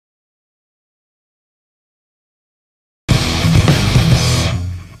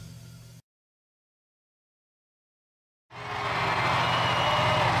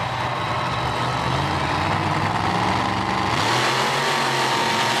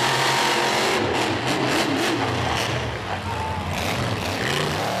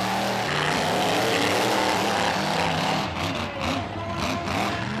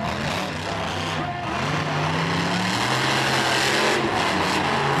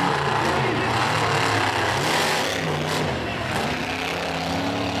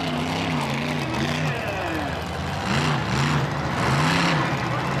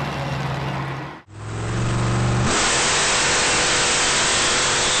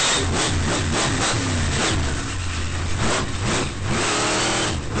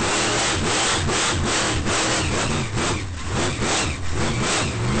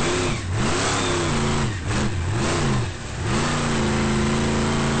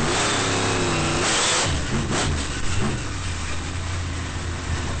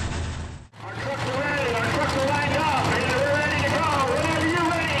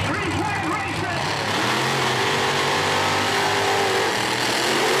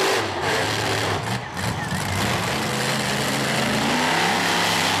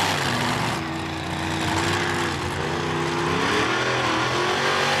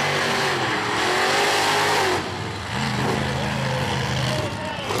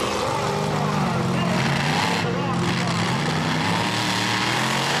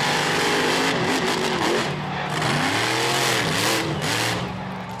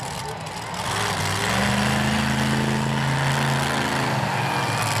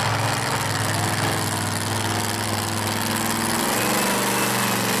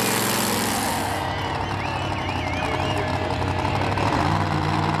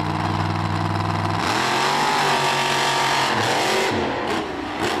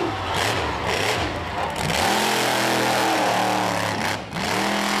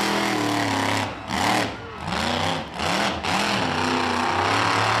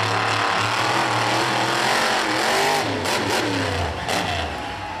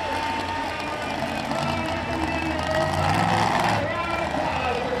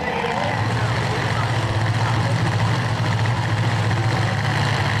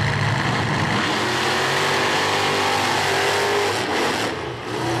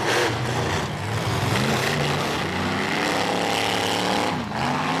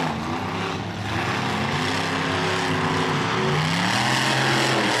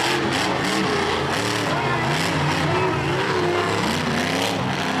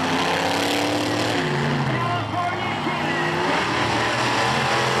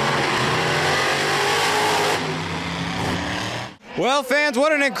Well, fans,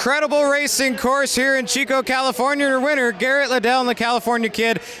 what an incredible racing course here in Chico, California. Your winner, Garrett Liddell and the California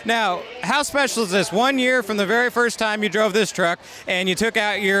Kid. Now, how special is this? 1 year from the very first time you drove this truck, and you took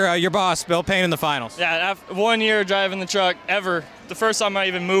out your boss, Bill Payne, in the finals. Yeah, 1 year driving the truck ever. The first time I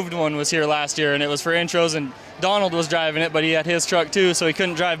even moved one was here last year, and it was for intros, and Donald was driving it, but he had his truck too, so he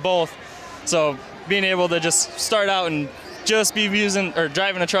couldn't drive both. So being able to just start out and just be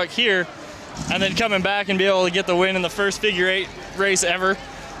driving a truck here, and then coming back and be able to get the win in the first figure 8 race ever,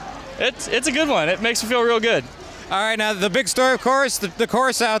 it's a good one. It makes me feel real good. All right, now the big story, of course, the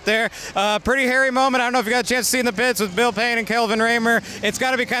course out there. Pretty hairy moment. I don't know if you got a chance to see in the pits with Bill Payne and Kelvin Raymer. It's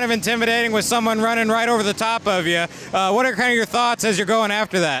got to be kind of intimidating with someone running right over the top of you. What are kind of your thoughts as you're going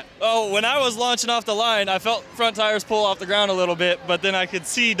after that? Oh, when I was launching off the line, I felt front tires pull off the ground a little bit, but then I could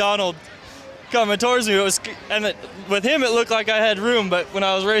see Donald coming towards me. With him, it looked like I had room, but when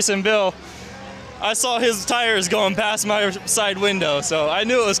I was racing Bill, I saw his tires going past my side window, so I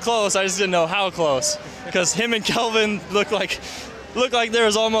knew it was close. I just didn't know how close, because him and Kelvin looked like there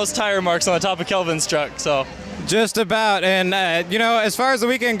was almost tire marks on the top of Kelvin's truck. So just about. And you know, as far as the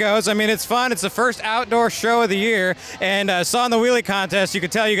weekend goes, I mean, it's fun. It's the first outdoor show of the year, and saw in the wheelie contest, you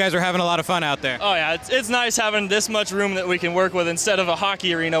could tell you guys are having a lot of fun out there. Oh yeah, it's nice having this much room that we can work with instead of a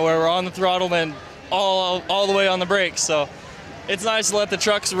hockey arena where we're on the throttle and all the way on the brakes. So it's nice to let the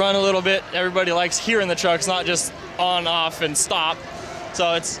trucks run a little bit. Everybody likes hearing the trucks, not just on, off, and stop.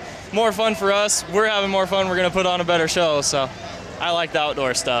 So it's more fun for us. We're having more fun. We're going to put on a better show. So I like the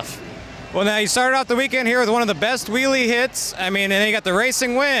outdoor stuff. Well, now you started off the weekend here with one of the best wheelie hits. I mean, and then you got the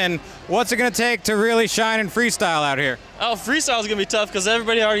racing win. What's it going to take to really shine in freestyle out here? Oh, freestyle is going to be tough because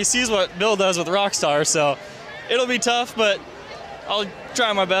everybody already sees what Bill does with Rockstar. So it'll be tough, but I'll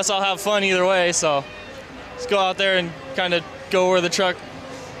try my best. I'll have fun either way. So just go out there and kind of go where the truck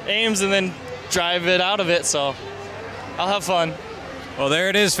aims and then drive it out of it, so I'll have fun. Well, there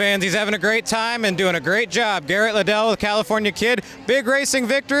it is, fans. He's having a great time and doing a great job. Garrett Liddell, the California Kid. Big racing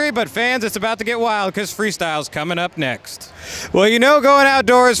victory, but fans, it's about to get wild because freestyle's coming up next. Well, you know, going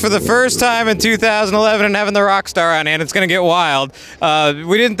outdoors for the first time in 2011 and having the Rockstar on hand, it's going to get wild.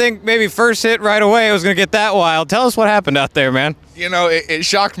 We didn't think maybe first hit right away it was going to get that wild. Tell us what happened out there, man. You know, it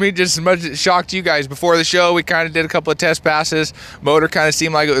shocked me just as much as it shocked you guys. Before the show, we kind of did a couple of test passes. Motor kind of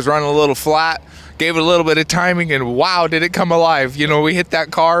seemed like it was running a little flat. Gave it a little bit of timing, and wow, did it come alive. You know, we hit that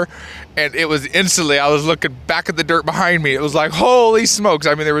car, and it was instantly, I was looking back at the dirt behind me. It was like, holy smokes.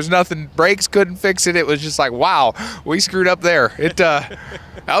 I mean, there was nothing, brakes couldn't fix it. It was just like, wow, we screwed up there. That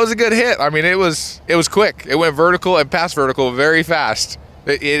was a good hit. I mean, it was quick. It went vertical and past vertical very fast.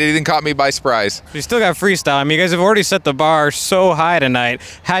 It even caught me by surprise. You still got freestyle. I mean, you guys have already set the bar so high tonight.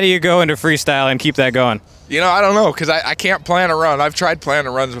 How do you go into freestyle and keep that going? You know, I don't know, because I can't plan a run. I've tried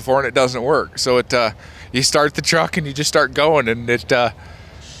planning runs before, and it doesn't work. So you start the truck, and you just start going, and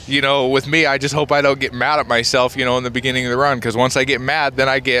you know, with me, I just hope I don't get mad at myself, you know, in the beginning of the run, because once I get mad, then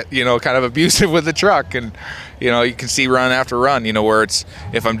I get, you know, kind of abusive with the truck. And, you know, you can see run after run, you know, where it's,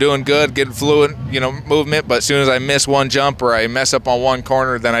 if I'm doing good, getting fluid, you know, movement, but as soon as I miss one jump or I mess up on one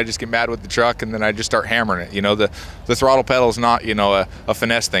corner, then I just get mad with the truck, and then I just start hammering it. You know, the throttle pedal is not, you know, a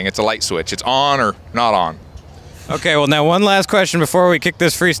finesse thing. It's a light switch. It's on or not on. Okay, well, now one last question before we kick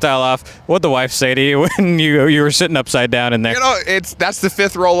this freestyle off. What'd the wife say to you when you were sitting upside down in there? You know, that's the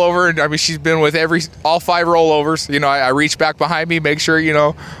 5th rollover, and I mean, she's been with all 5 rollovers. You know, I reach back behind me, make sure, you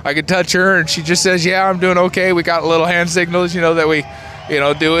know, I can touch her, and she just says, yeah, I'm doing okay. We got little hand signals, you know, that we, you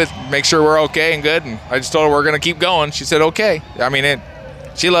know, do it, make sure we're okay and good. And I just told her we're going to keep going. She said, okay. I mean,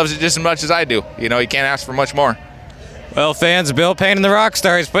 she loves it just as much as I do. You know, you can't ask for much more. Well, fans, Bill Payne and the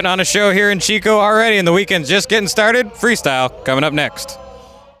Rockstar is putting on a show here in Chico already, and the weekend's just getting started. Freestyle coming up next.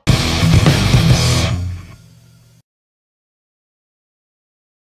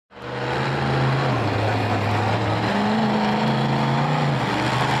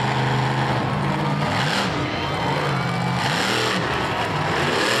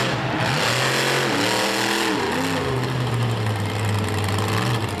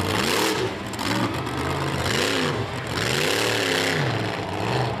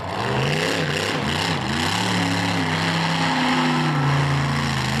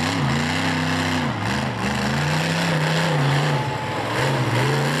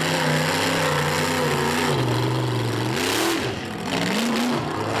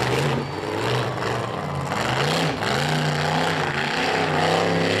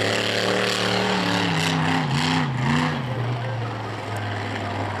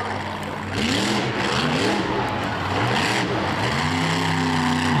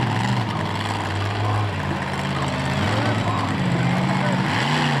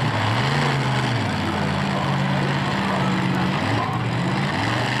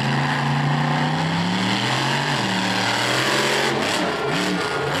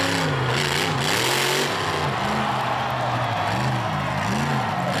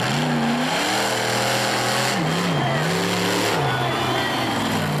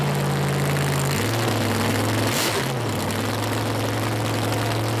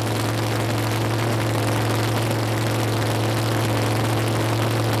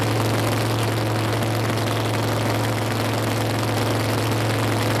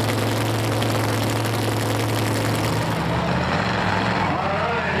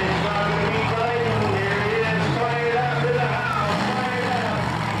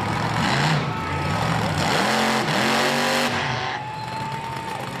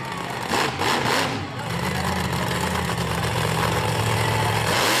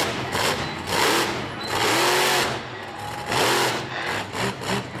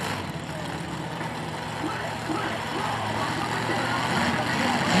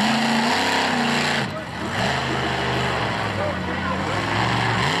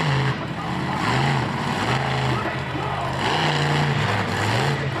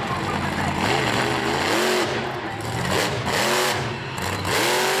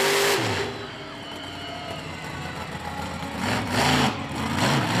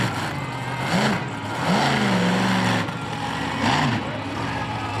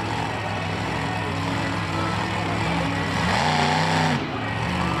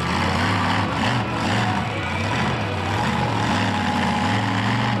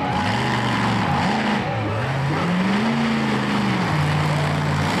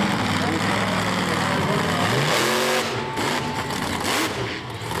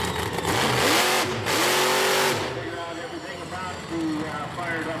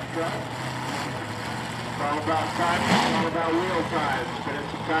 about time, it's all about wheel time. Spending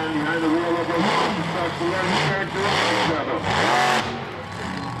some time behind the wheel of those monster trucks to learn the characteristics of them.